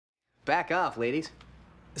back off, ladies.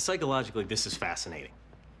 Psychologically, this is fascinating.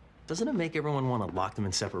 Doesn't it make everyone want to lock them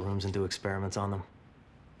in separate rooms and do experiments on them?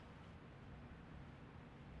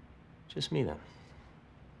 Just me, then.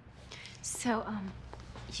 So,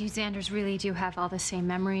 you Xanders really do have all the same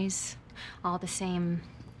memories, all the same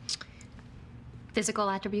physical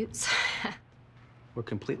attributes? We're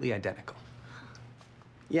completely identical.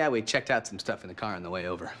 Yeah, we checked out some stuff in the car on the way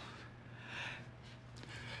over.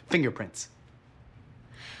 Fingerprints.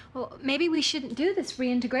 Well, maybe we shouldn't do this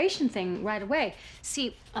reintegration thing right away.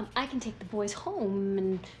 See, I can take the boys home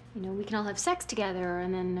and, you know, we can all have sex together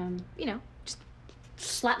and then, you know, just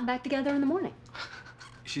slap them back together in the morning.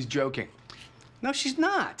 She's joking. No, she's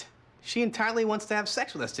not. She entirely wants to have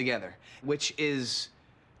sex with us together, which is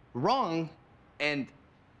wrong and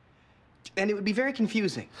it would be very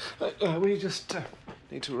confusing. We just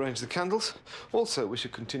need to arrange the candles. Also, we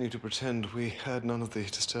should continue to pretend we heard none of the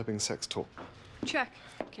disturbing sex talk. Check.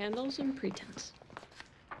 Candles and pretense.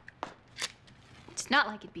 It's not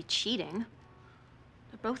like it'd be cheating.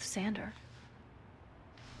 They're both Xander.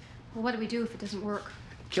 Well, what do we do if it doesn't work?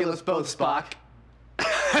 Kill us both, Spock.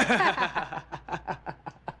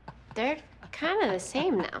 They're kind of the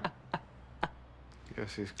same now.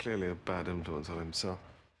 Yes, he's clearly a bad influence on himself.